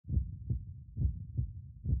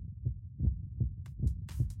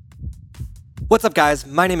What's up, guys?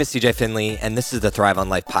 My name is CJ Finley, and this is the Thrive on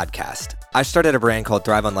Life podcast. I started a brand called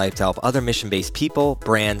Thrive on Life to help other mission-based people,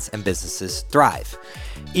 brands, and businesses thrive.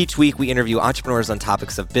 Each week, we interview entrepreneurs on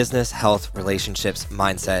topics of business, health, relationships,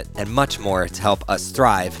 mindset, and much more to help us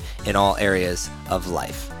thrive in all areas of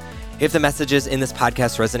life. If the messages in this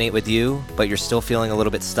podcast resonate with you, but you're still feeling a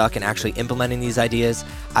little bit stuck in actually implementing these ideas,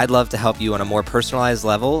 I'd love to help you on a more personalized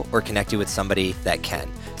level or connect you with somebody that can.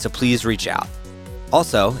 So please reach out.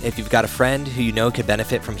 Also, if you've got a friend who you know could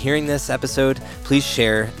benefit from hearing this episode, please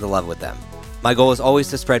share the love with them. My goal is always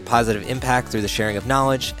to spread positive impact through the sharing of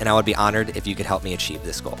knowledge, and I would be honored if you could help me achieve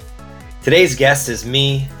this goal. Today's guest is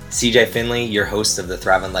me, CJ Finley, your host of the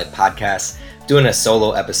Thrive on Life podcast, doing a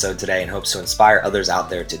solo episode today in hopes to inspire others out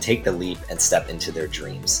there to take the leap and step into their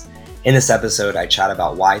dreams. In this episode, I chat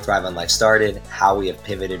about why Thrive on Life started, how we have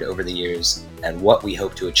pivoted over the years, and what we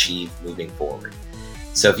hope to achieve moving forward.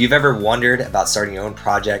 So if you've ever wondered about starting your own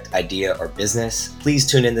project, idea, or business, please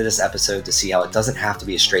tune into this episode to see how it doesn't have to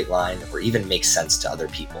be a straight line or even make sense to other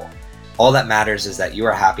people. All that matters is that you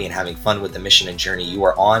are happy and having fun with the mission and journey you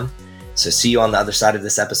are on. So see you on the other side of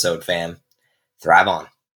this episode, fam. Thrive on.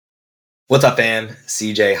 What's up, fam?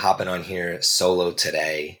 CJ hopping on here solo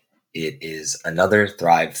today. It is another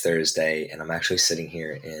Thrive Thursday, and I'm actually sitting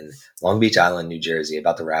here in Long Beach Island, New Jersey,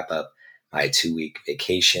 about to wrap up my 2-week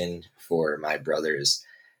vacation for my brother's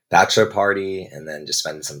bachelor party and then just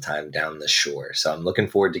spending some time down the shore. So I'm looking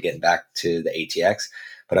forward to getting back to the ATX,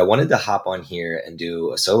 but I wanted to hop on here and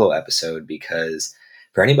do a solo episode because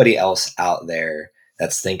for anybody else out there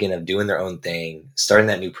that's thinking of doing their own thing, starting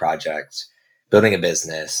that new project, building a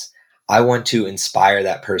business, I want to inspire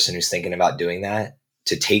that person who's thinking about doing that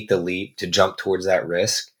to take the leap, to jump towards that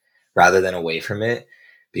risk rather than away from it.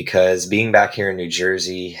 Because being back here in New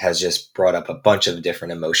Jersey has just brought up a bunch of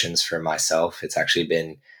different emotions for myself. It's actually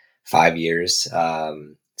been 5 years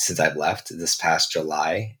since I've left this past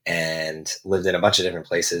July and lived in a bunch of different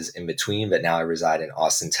places in between, but now I reside in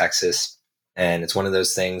Austin, Texas. And it's one of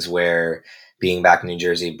those things where being back in New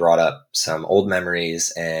Jersey brought up some old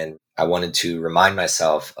memories, and I wanted to remind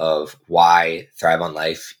myself of why Thrive on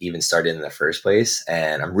Life even started in the first place.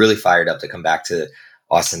 And I'm really fired up to come back to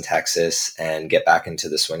Austin, Texas, and get back into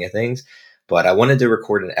the swing of things. But I wanted to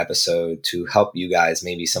record an episode to help you guys,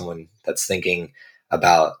 maybe someone that's thinking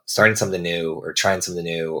about starting something new or trying something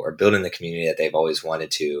new or building the community that they've always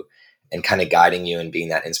wanted to, and kind of guiding you and being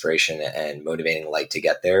that inspiration and motivating light to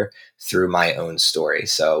get there through my own story.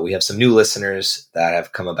 So we have some new listeners that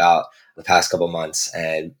have come about the past couple months,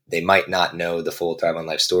 and they might not know the full Thrive on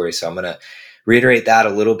Life story. So I'm going to reiterate that a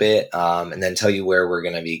little bit and then tell you where we're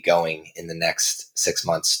going to be going in the next 6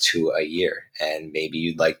 months to a year. And maybe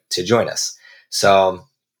you'd like to join us. So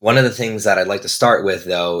one of the things that I'd like to start with,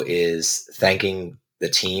 though, is thanking the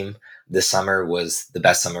team. This summer was the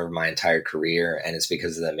best summer of my entire career, and it's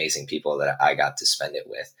because of the amazing people that I got to spend it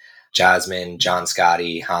with. Jasmine, John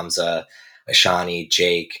Scotty, Hamza, Ashani,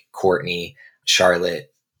 Jake, Courtney,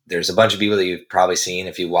 Charlotte. There's a bunch of people that you've probably seen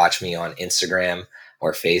if you watch me on Instagram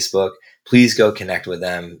or Facebook. Please go connect with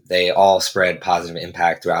them. They all spread positive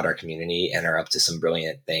impact throughout our community and are up to some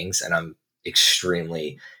brilliant things. And I'm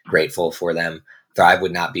extremely grateful for them. Thrive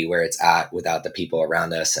would not be where it's at without the people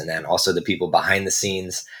around us. And then also the people behind the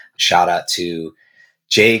scenes. Shout out to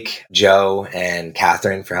Jake, Joe, and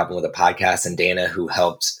Catherine for helping with the podcast, and Dana, who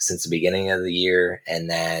helped since the beginning of the year.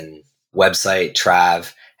 And then website,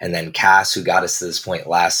 Trav, and then Cass, who got us to this point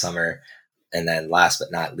last summer. And then last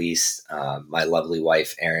but not least, my lovely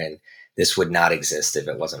wife, Erin. This would not exist if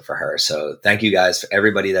it wasn't for her. So thank you guys for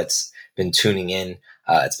everybody that's been tuning in.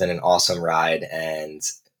 It's been an awesome ride, and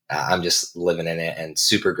I'm just living in it and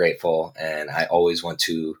super grateful. And I always want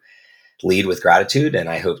to lead with gratitude, and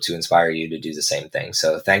I hope to inspire you to do the same thing.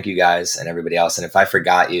 So thank you guys and everybody else. And if I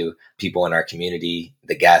forgot you, people in our community,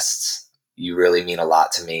 the guests, you really mean a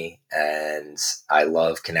lot to me. And I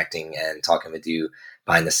love connecting and talking with you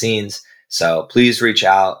behind the scenes. So please reach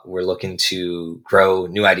out. We're looking to grow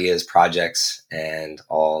new ideas, projects, and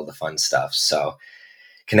all the fun stuff. So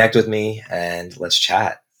connect with me and let's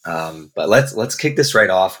chat. But let's kick this right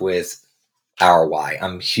off with our why.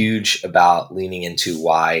 I'm huge about leaning into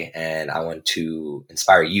why, and I want to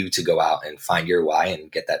inspire you to go out and find your why and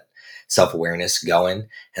get that self-awareness going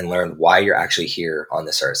and learn why you're actually here on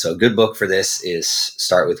this earth. So a good book for this is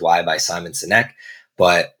Start With Why by Simon Sinek.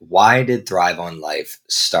 But why did Thrive on Life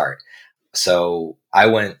start? So I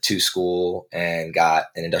went to school and got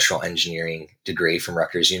an industrial engineering degree from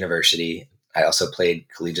Rutgers University. I also played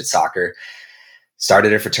collegiate soccer,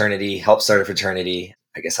 started a fraternity, helped start a fraternity.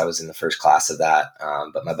 I guess I was in the first class of that,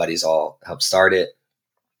 but my buddies all helped start it.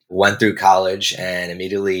 Went through college and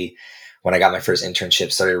immediately when I got my first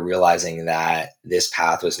internship, started realizing that this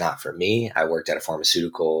path was not for me. I worked at a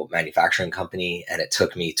pharmaceutical manufacturing company, and it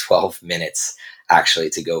took me 12 minutes actually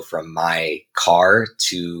to go from my car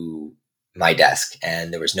to my desk.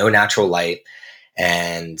 And there was no natural light.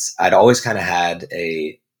 And I'd always kind of had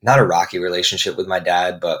not a rocky relationship with my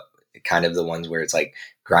dad, but kind of the ones where it's like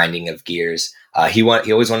grinding of gears. He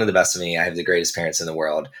always wanted the best of me. I have the greatest parents in the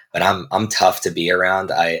world, but I'm tough to be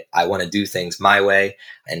around. I want to do things my way,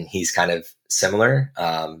 and he's kind of similar.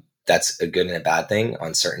 That's a good and a bad thing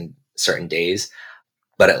on certain days,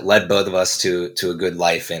 but it led both of us to a good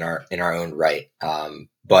life in our own right.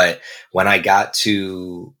 But when I got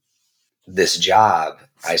to this job,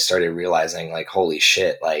 I started realizing like, holy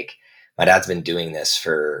shit, like my dad's been doing this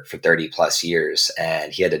for 30 plus years,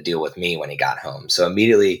 and he had to deal with me when he got home. So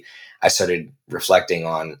immediately I started reflecting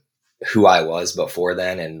on who I was before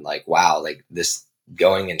then, and like, wow, like this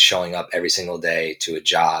going and showing up every single day to a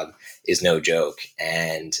job is no joke.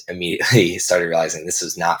 And immediately started realizing this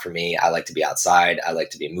is not for me. I like to be outside. I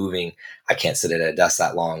like to be moving. I can't sit at a desk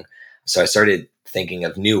that long. So I started thinking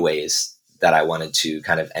of new ways that I wanted to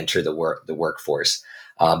kind of enter the workforce.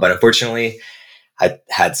 But unfortunately, I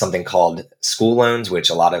had something called school loans, which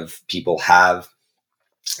a lot of people have.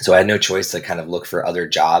 So I had no choice to kind of look for other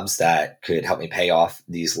jobs that could help me pay off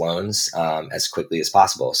these loans as quickly as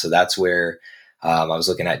possible. So that's where I was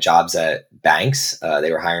looking at jobs at banks.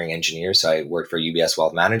 They were hiring engineers. So I worked for UBS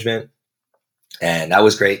Wealth Management. And that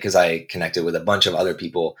was great because I connected with a bunch of other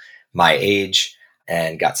people my age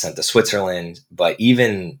and got sent to Switzerland. But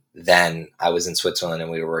even then, I was in Switzerland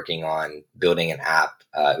and we were working on building an app.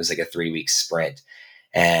 It was like a 3-week sprint.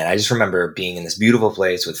 And I just remember being in this beautiful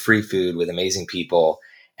place with free food, with amazing people,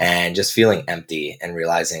 and just feeling empty and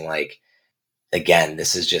realizing like, again,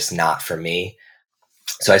 this is just not for me.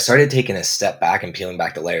 So I started taking a step back and peeling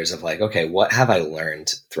back the layers of like, okay, what have I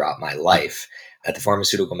learned throughout my life? At the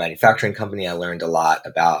pharmaceutical manufacturing company, I learned a lot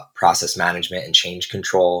about process management and change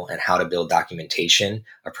control and how to build documentation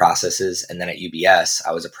of processes. And then at UBS,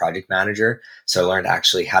 I was a project manager. So I learned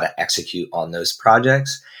actually how to execute on those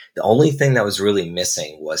projects. The only thing that was really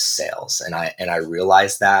missing was sales. And I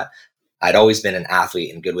realized that I'd always been an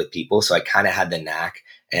athlete and good with people. So I kind of had the knack,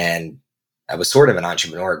 and I was sort of an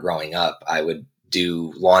entrepreneur growing up. I would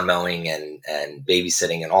do lawn mowing and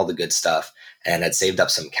babysitting and all the good stuff. And I'd saved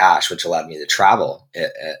up some cash, which allowed me to travel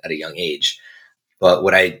at a young age. But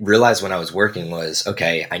what I realized when I was working was,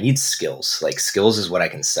 okay, I need skills. Like skills is what I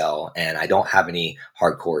can sell. And I don't have any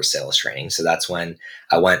hardcore sales training. So that's when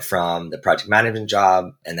I went from the project management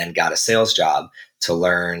job and then got a sales job to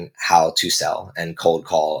learn how to sell and cold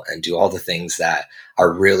call and do all the things that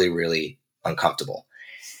are really, really uncomfortable.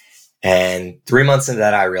 And 3 months into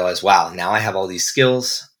that, I realized, wow, now I have all these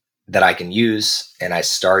skills that I can use. And I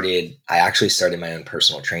actually started my own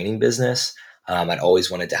personal training business. I'd always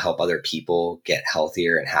wanted to help other people get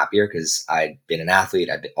healthier and happier because I'd been an athlete.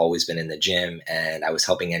 I'd always been in the gym, and I was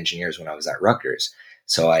helping engineers when I was at Rutgers.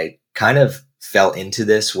 So I kind of fell into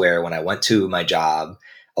this where when I went to my job,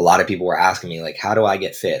 a lot of people were asking me like, how do I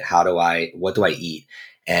get fit? What do I eat?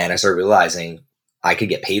 And I started realizing I could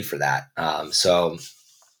get paid for that. So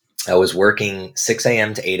I was working 6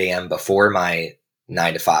 a.m. to 8 a.m. before my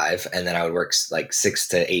 9 to 5. And then I would work like 6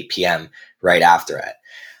 to 8 p.m. right after it.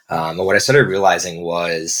 And what I started realizing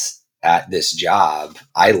was at this job,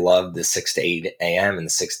 I loved the 6 to 8 a.m. and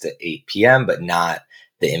the 6 to 8 p.m., but not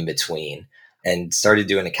the in between, and started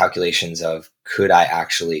doing the calculations of could I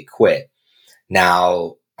actually quit?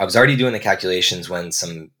 Now, I was already doing the calculations when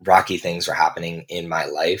some rocky things were happening in my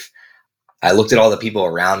life. I looked at all the people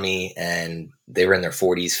around me and they were in their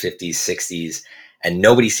 40s, 50s, 60s, and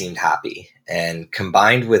nobody seemed happy. And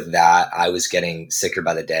combined with that, I was getting sicker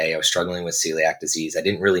by the day. I was struggling with celiac disease. I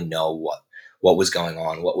didn't really know what was going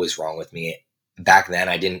on, what was wrong with me. Back then,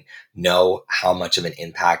 I didn't know how much of an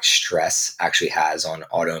impact stress actually has on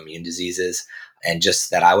autoimmune diseases, and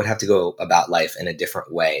just that I would have to go about life in a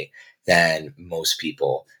different way than most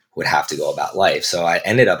people would have to go about life. So I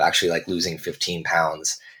ended up actually like losing 15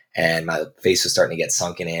 pounds. And my face was starting to get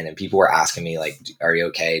sunken in, and people were asking me like, are you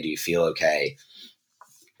okay? Do you feel okay?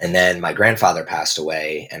 And then my grandfather passed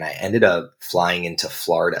away, and I ended up flying into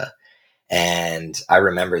Florida. And I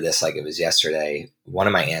remember this like it was yesterday. One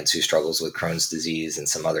of my aunts who struggles with Crohn's disease and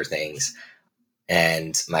some other things,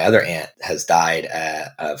 and my other aunt has died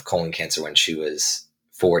of colon cancer when she was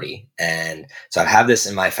 40. And so I have this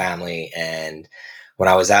in my family. And when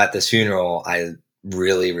I was at this funeral, I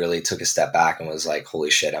really, really took a step back and was like, holy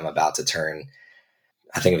shit, I'm about to turn,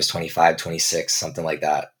 I think it was 25, 26, something like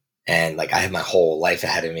that. And like, I have my whole life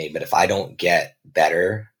ahead of me, but if I don't get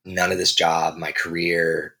better, none of this job, my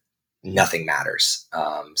career, nothing matters.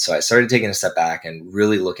 So I started taking a step back and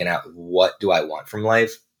really looking at what do I want from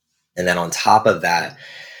life. And then on top of that,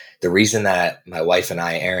 the reason that my wife and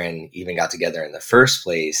I, Erin, even got together in the first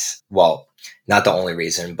place, well, not the only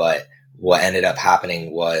reason, but what ended up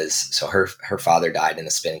happening was, so her father died in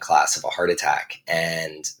a spin class of a heart attack.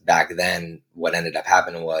 And back then, what ended up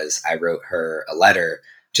happening was I wrote her a letter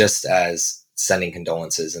just as sending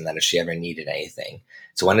condolences and that if she ever needed anything.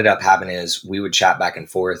 So what ended up happening is we would chat back and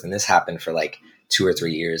forth, and this happened for like 2 or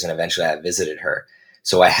 3 years. And eventually I visited her.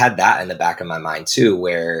 So I had that in the back of my mind too,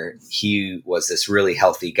 where he was this really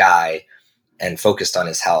healthy guy and focused on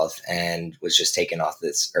his health and was just taken off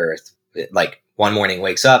this earth. Like one morning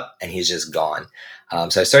wakes up and he's just gone.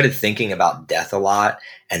 So I started thinking about death a lot.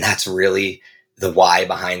 And that's really the why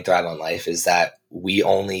behind Thrive on Life, is that we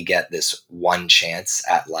only get this one chance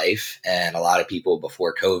at life. And a lot of people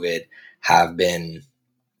before COVID have been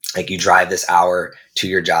like, you drive this hour to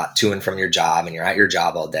your job, to and from your job, and you're at your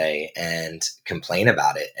job all day and complain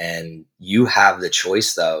about it. And you have the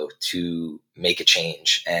choice though to make a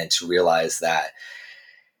change and to realize that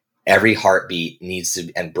every heartbeat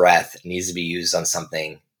and breath needs to be used on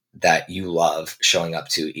something that you love showing up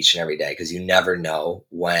to each and every day, because you never know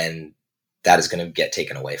when that is going to get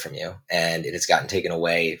taken away from you. And it has gotten taken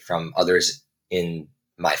away from others in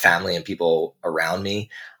my family and people around me.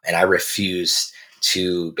 And I refuse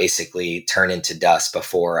to basically turn into dust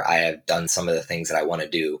before I have done some of the things that I want to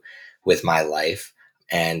do with my life.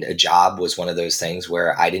 And a job was one of those things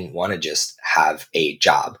where I didn't want to just have a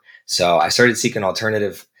job. So I started seeking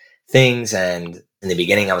alternative things. And in the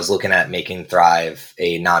beginning, I was looking at making Thrive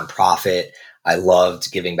a nonprofit. I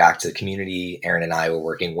loved giving back to the community. Erin and I were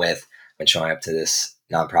working with and showing up to this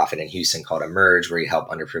nonprofit in Houston called Emerge, where you help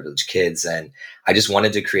underprivileged kids. And I just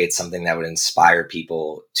wanted to create something that would inspire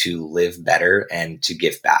people to live better and to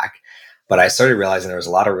give back. But I started realizing there was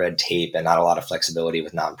a lot of red tape and not a lot of flexibility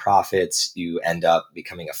with nonprofits. You end up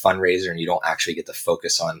becoming a fundraiser and you don't actually get to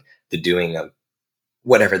focus on the doing of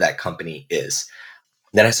whatever that company is.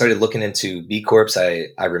 Then I started looking into B Corps.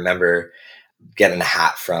 I remember getting a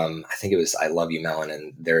hat from, I think it was I Love You Melon,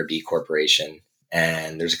 and they're a B Corporation.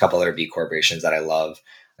 And there's a couple other B corporations that I love.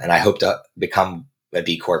 And I hope to become a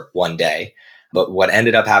B Corp one day. But what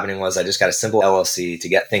ended up happening was I just got a simple LLC to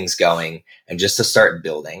get things going and just to start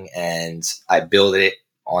building. And I built it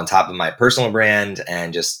on top of my personal brand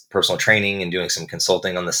and just personal training and doing some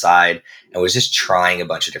consulting on the side, and was just trying a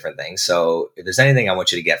bunch of different things. So if there's anything I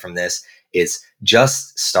want you to get from this, it's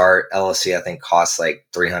just start. LLC, I think, costs like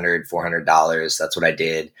 $300, $400. That's what I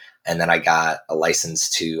did. And then I got a license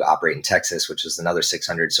to operate in Texas, which was another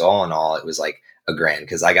 $600. So all in all, it was like $1,000,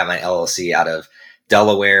 because I got my LLC out of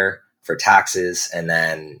Delaware for taxes. And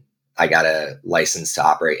then I got a license to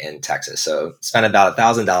operate in Texas. So spent about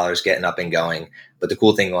 $1,000 getting up and going. But the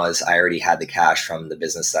cool thing was I already had the cash from the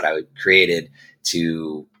business that I created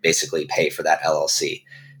to basically pay for that LLC.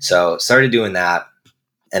 So started doing that.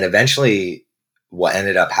 And eventually what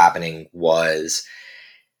ended up happening was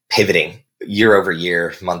pivoting year over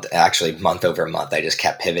year, month over month. I just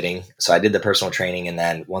kept pivoting. So I did the personal training. And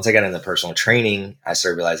then once I got into personal training, I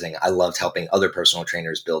started realizing I loved helping other personal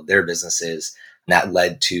trainers build their businesses. And that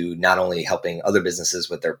led to not only helping other businesses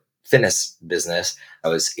with their fitness business, I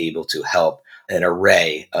was able to help an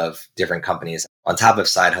array of different companies on top of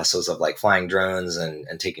side hustles of like flying drones and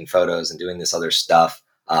taking photos and doing this other stuff,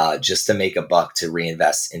 just to make a buck to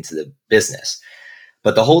reinvest into the business.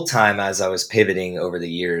 But the whole time as I was pivoting over the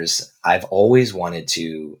years, I've always wanted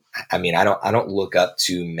to, I don't look up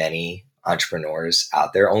to many entrepreneurs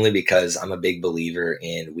out there, only because I'm a big believer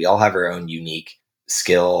in we all have our own unique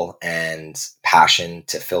skill and passion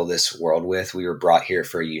to fill this world with. We were brought here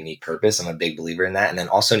for a unique purpose. I'm a big believer in that. And then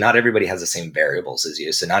also not everybody has the same variables as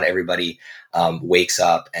you. So not everybody wakes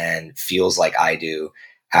up and feels like I do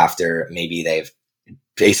after maybe they've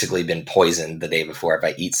basically been poisoned the day before if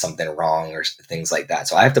I eat something wrong or things like that.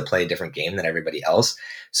 So I have to play a different game than everybody else.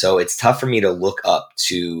 So it's tough for me to look up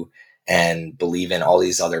to and believe in all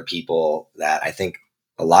these other people that I think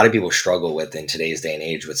a lot of people struggle with in today's day and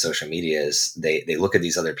age with social media. Is they look at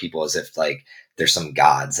these other people as if like they're some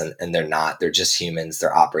gods, and they're not. They're just humans.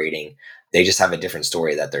 They're operating. They just have a different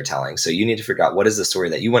story that they're telling. So you need to figure out what is the story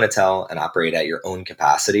that you want to tell and operate at your own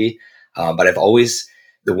capacity. But I've always,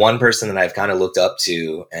 the one person that I've kind of looked up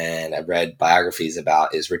to and I've read biographies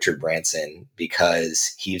about is Richard Branson,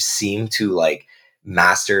 because he seemed to like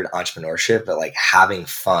mastered entrepreneurship, but like having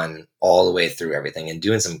fun all the way through everything and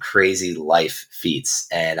doing some crazy life feats.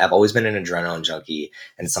 And I've always been an adrenaline junkie,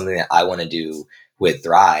 and something that I want to do with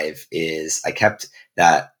Thrive is I kept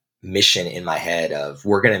that mission in my head of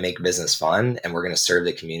we're going to make business fun and we're going to serve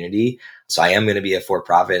the community. So I am going to be a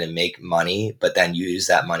for-profit and make money, but then use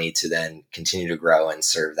that money to then continue to grow and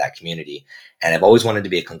serve that community. And I've always wanted to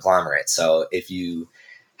be a conglomerate. So if you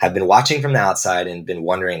have been watching from the outside and been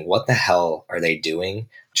wondering what the hell are they doing,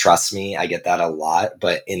 trust me, I get that a lot.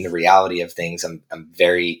 But in the reality of things, I'm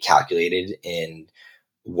very calculated in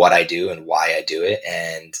what I do and why I do it.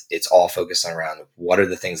 And it's all focused on around what are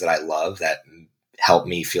the things that I love that help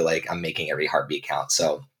me feel like I'm making every heartbeat count.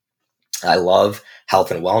 So I love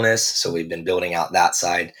health and wellness. So we've been building out that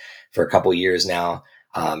side for a couple of years now.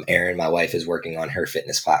 Erin, my wife, is working on her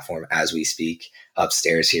fitness platform as we speak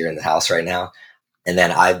upstairs here in the house right now. And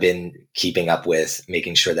then I've been keeping up with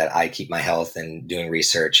making sure that I keep my health and doing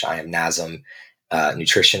research. I am NASM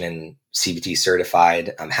nutrition and CBT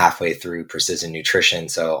certified. I'm halfway through precision nutrition.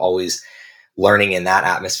 So always learning in that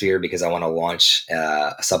atmosphere because I want to launch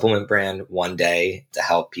a supplement brand one day to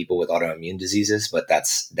help people with autoimmune diseases, but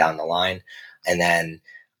that's down the line. And then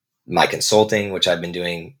my consulting, which I've been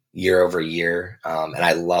doing year over year. And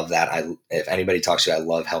I love that. If anybody talks to you, I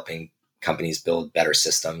love helping companies build better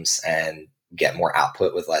systems and get more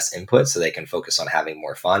output with less input so they can focus on having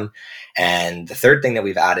more fun. And the third thing that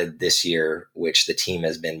we've added this year, which the team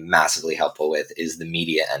has been massively helpful with, is the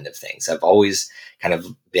media end of things. I've always kind of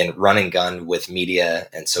been run and gun with media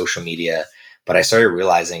and social media, but I started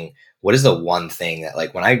realizing what is the one thing that,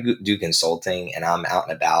 like, when I do consulting and I'm out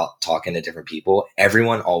and about talking to different people,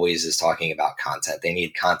 everyone always is talking about content. They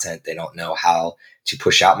need content. They don't know how to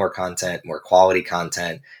push out more content, more quality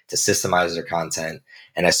content, to systemize their content.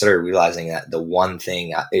 And I started realizing that the one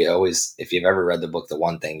thing, if you've ever read the book, The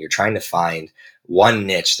One Thing, you're trying to find one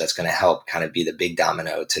niche that's going to help kind of be the big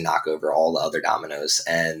domino to knock over all the other dominoes.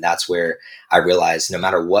 And that's where I realized no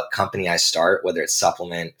matter what company I start, whether it's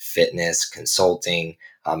supplement, fitness, consulting,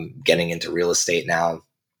 getting into real estate now,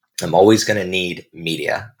 I'm always going to need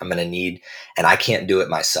media. And I can't do it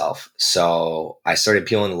myself. So I started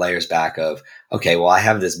peeling the layers back of, okay, well, I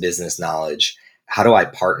have this business knowledge. How do I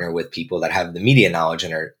partner with people that have the media knowledge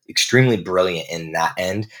and are extremely brilliant in that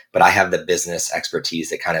end, but I have the business expertise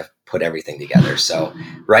that kind of put everything together. So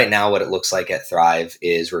right now, what it looks like at Thrive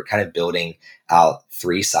is we're kind of building out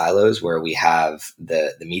 3 silos where we have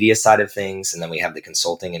the media side of things, and then we have the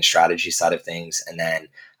consulting and strategy side of things. And then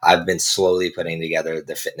I've been slowly putting together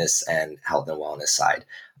the fitness and health and wellness side.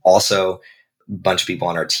 Also, a bunch of people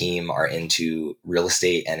on our team are into real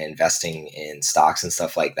estate and investing in stocks and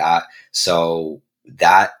stuff like that. So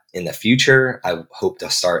that in the future, I hope to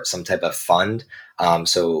start some type of fund.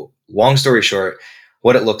 So long story short,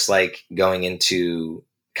 what it looks like going into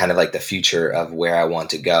kind of like the future of where I want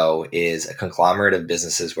to go is a conglomerate of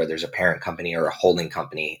businesses where there's a parent company or a holding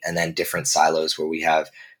company, and then different silos where we have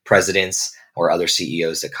presidents or other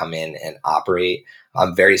CEOs that come in and operate.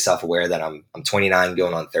 I'm very self-aware that I'm 29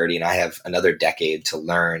 going on 30, and I have another decade to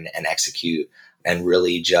learn and execute and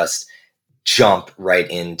really just jump right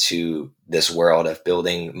into this world of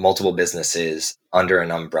building multiple businesses under an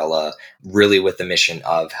umbrella, really with the mission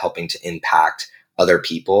of helping to impact other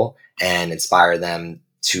people and inspire them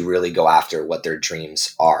to really go after what their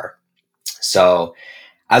dreams are. So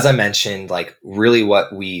as I mentioned, like, really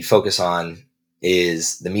what we focus on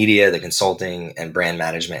is the media, the consulting, and brand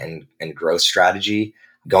management and growth strategy.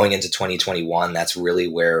 Going into 2021, that's really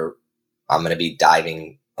where I'm going to be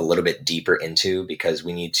diving a little bit deeper into, because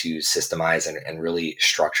we need to systemize and really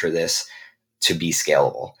structure this to be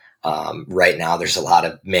scalable. Right now, there's a lot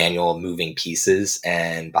of manual moving pieces,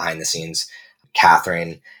 and behind the scenes,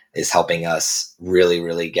 Catherine is helping us really,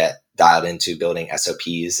 really get dialed into building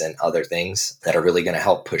SOPs and other things that are really going to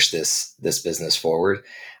help push this business forward.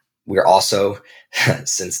 We're also,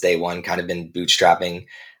 since day one, kind of been bootstrapping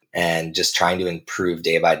and just trying to improve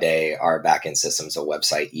day by day our backend systems, a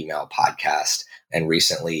website, email, podcast, and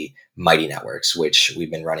recently Mighty Networks, which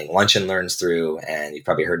we've been running lunch and learns through. And you've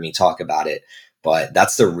probably heard me talk about it, but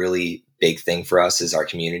that's the really big thing for us, is our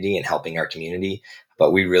community and helping our community.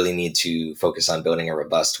 But we really need to focus on building a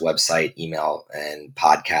robust website, email, and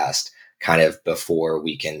podcast kind of before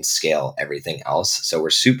we can scale everything else. So we're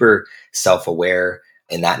super self-aware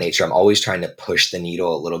in that nature. I'm always trying to push the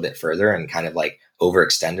needle a little bit further and kind of like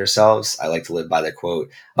overextend ourselves. I like to live by the quote,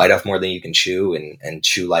 bite off more than you can chew and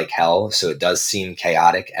chew like hell. So it does seem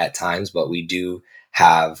chaotic at times, but we do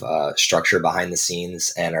have structure behind the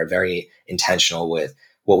scenes and are very intentional with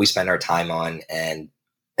what we spend our time on. And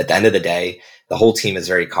at the end of the day, the whole team is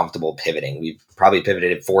very comfortable pivoting. We've probably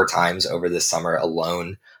pivoted 4 times over this summer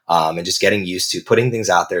alone, and just getting used to putting things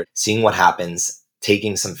out there, seeing what happens,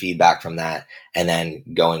 taking some feedback from that, and then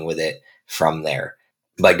going with it from there.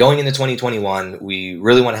 But going into 2021, we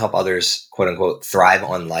really want to help others, quote unquote, thrive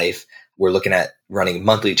on life. We're looking at running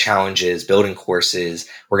monthly challenges, building courses.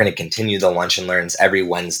 We're going to continue the lunch and learns every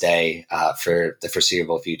Wednesday for the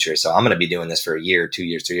foreseeable future. So I'm going to be doing this for a year, 2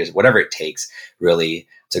 years, 3 years, whatever it takes really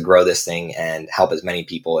to grow this thing and help as many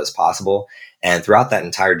people as possible. And throughout that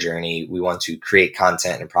entire journey, we want to create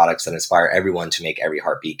content and products that inspire everyone to make every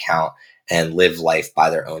heartbeat count and live life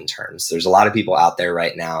by their own terms. There's a lot of people out there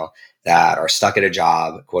right now that are stuck at a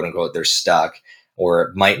job, quote unquote, they're stuck,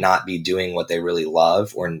 or might not be doing what they really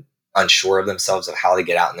love, or unsure of themselves of how to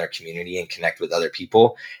get out in their community and connect with other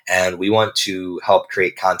people. And we want to help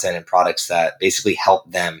create content and products that basically help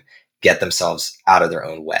them get themselves out of their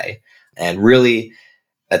own way. And really,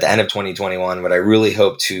 at the end of 2021, what I really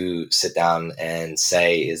hope to sit down and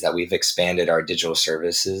say is that we've expanded our digital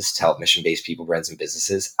services to help mission-based people, brands, and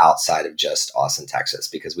businesses outside of just Austin, Texas,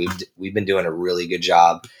 because we've been doing a really good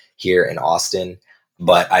job here in Austin.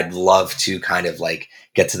 But I'd love to kind of like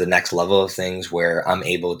get to the next level of things where I'm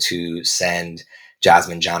able to send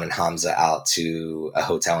Jasmine, John, and Hamza out to a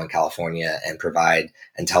hotel in California and provide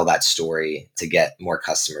and tell that story to get more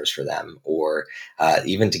customers for them, or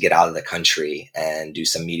even to get out of the country and do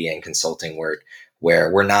some media and consulting work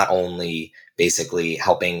where we're not only basically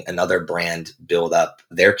helping another brand build up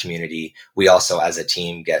their community, we also as a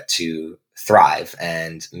team get to thrive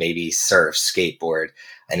and maybe surf, skateboard,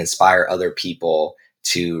 and inspire other people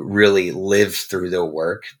to really live through their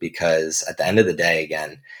work. Because at the end of the day,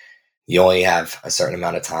 again, you only have a certain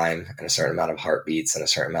amount of time and a certain amount of heartbeats and a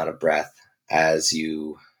certain amount of breath as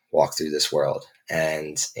you walk through this world.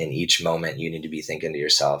 And in each moment, you need to be thinking to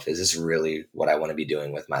yourself, is this really what I want to be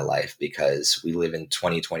doing with my life? Because we live in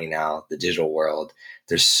 2020 now, the digital world.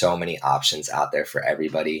 There's so many options out there for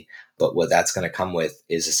everybody. But what that's going to come with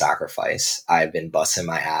is a sacrifice. I've been busting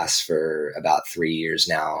my ass for about 3 years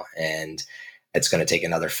now, and it's going to take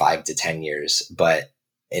another 5 to 10 years. But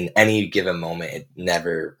in any given moment, it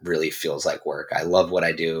never really feels like work. I love what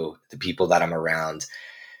I do. The people that I'm around,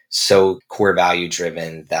 so core value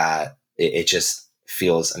driven that it just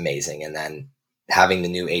feels amazing. And then having the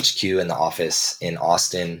new HQ in the office in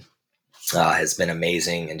Austin has been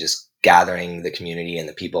amazing, and just gathering the community and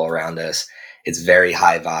the people around us. It's very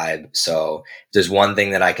high vibe. So if there's one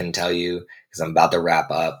thing that I can tell you, because I'm about to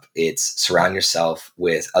wrap up, it's surround yourself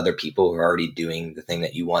with other people who are already doing the thing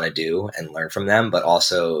that you want to do and learn from them, but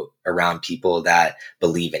also around people that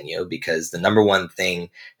believe in you. Because the number one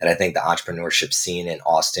thing that I think the entrepreneurship scene in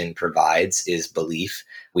Austin provides is belief.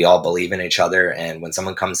 We all believe in each other. And when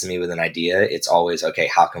someone comes to me with an idea, it's always, okay,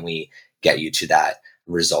 how can we get you to that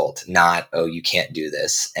result? Not, oh, you can't do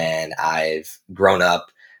this. And I've grown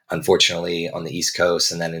up, unfortunately, on the East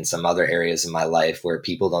Coast and then in some other areas of my life where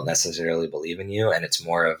people don't necessarily believe in you. And it's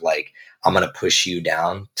more of like, I'm going to push you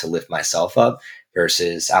down to lift myself up,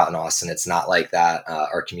 versus out in Austin, it's not like that.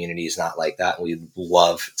 Our community is not like that. We'd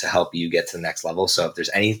love to help you get to the next level. So if there's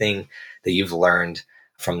anything that you've learned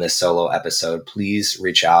from this solo episode, please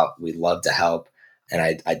reach out. We'd love to help.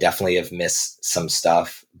 And I definitely have missed some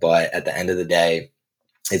stuff, but at the end of the day,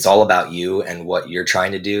 it's all about you and what you're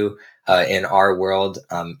trying to do. In our world,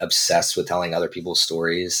 I'm obsessed with telling other people's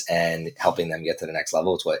stories and helping them get to the next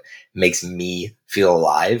level. It's what makes me feel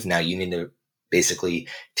alive. Now you need to basically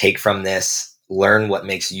take from this, learn what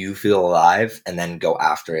makes you feel alive, and then go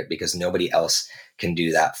after it, because nobody else can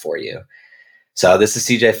do that for you. So this is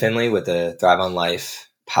CJ Finley with the Thrive on Life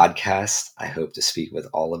podcast. I hope to speak with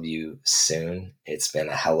all of you soon. It's been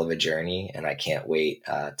a hell of a journey, and I can't wait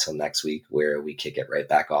till next week where we kick it right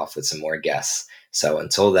back off with some more guests. So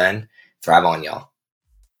until then, thrive on, y'all.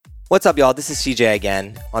 What's up, y'all? This is CJ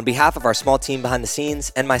again. On behalf of our small team behind the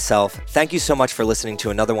scenes and myself, thank you so much for listening to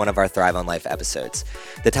another one of our Thrive on Life episodes.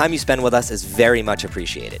 The time you spend with us is very much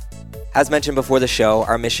appreciated. As mentioned before the show,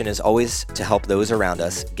 our mission is always to help those around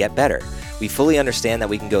us get better. We fully understand that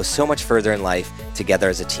we can go so much further in life together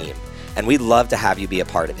as a team, and we'd love to have you be a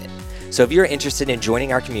part of it. So if you're interested in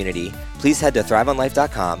joining our community, please head to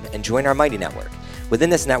thriveonlife.com and join our Mighty Network. Within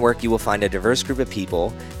this network, you will find a diverse group of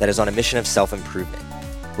people that is on a mission of self-improvement.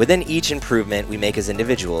 Within each improvement we make as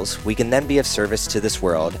individuals, we can then be of service to this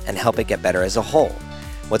world and help it get better as a whole.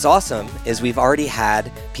 What's awesome is we've already had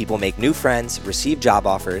people make new friends, receive job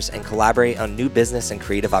offers, and collaborate on new business and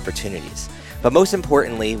creative opportunities. But most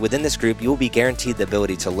importantly, within this group, you will be guaranteed the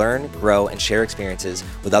ability to learn, grow, and share experiences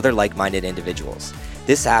with other like-minded individuals.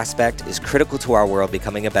 This aspect is critical to our world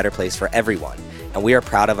becoming a better place for everyone, and we are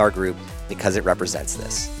proud of our group because it represents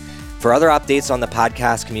this. For other updates on the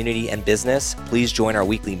podcast, community, and business, please join our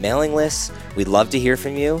weekly mailing lists. We'd love to hear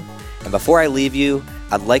from you. And before I leave you,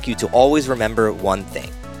 I'd like you to always remember one thing.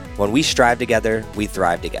 When we strive together, we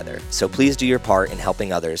thrive together. So please do your part in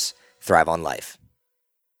helping others thrive on life.